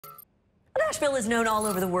Nashville is known all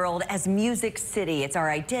over the world as Music City. It's our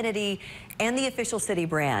identity and the official city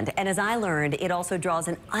brand. And as I learned, it also draws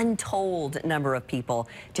an untold number of people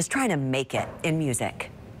just trying to make it in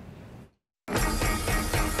music.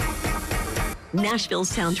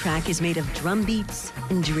 Nashville's soundtrack is made of drum beats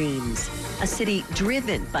and dreams. A city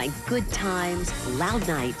driven by good times, loud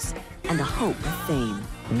nights, and the hope of fame.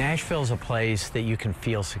 Nashville's a place that you can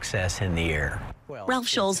feel success in the air. Ralph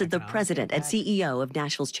Scholes is the president and CEO of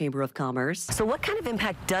Nashville's Chamber of Commerce. So what kind of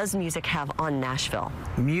impact does music have on Nashville?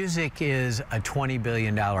 Music is a $20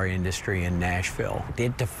 billion industry in Nashville.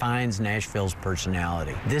 It defines Nashville's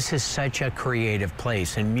personality. This is such a creative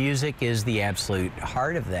place, and music is the absolute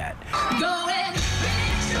heart of that.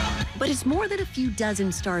 But it's more than a few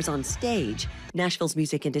dozen stars on stage. Nashville's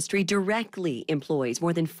music industry directly employs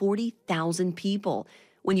more than 40,000 people.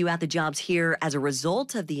 When you add the jobs here as a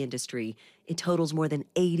result of the industry, it totals more than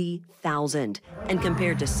 80,000. And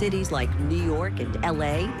compared to cities like New York and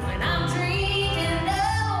LA,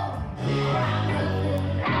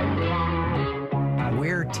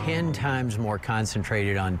 we're 10 times more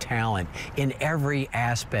concentrated on talent in every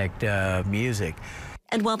aspect of music.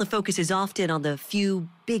 And while the focus is often on the few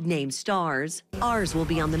big-name stars, ours will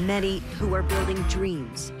be on the many who are building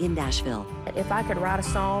dreams in Nashville. If I could write a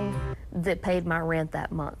song that paid my rent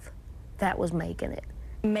that month, that was making it.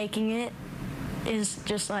 Making it is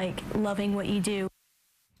just like loving what you do.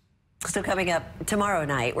 So coming up tomorrow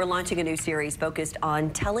night, we're launching a new series focused on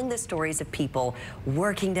telling the stories of people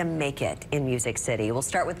working to make it in Music City. We'll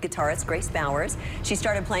start with guitarist Grace Bowers. She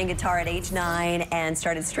started playing guitar at age 9 and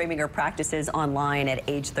started streaming her practices online at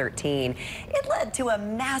age 13. It led to a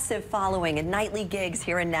massive following and nightly gigs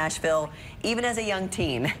here in Nashville, even as a young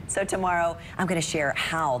teen. So tomorrow, I'm going to share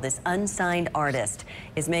how this unsigned artist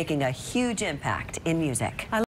is making a huge impact in music.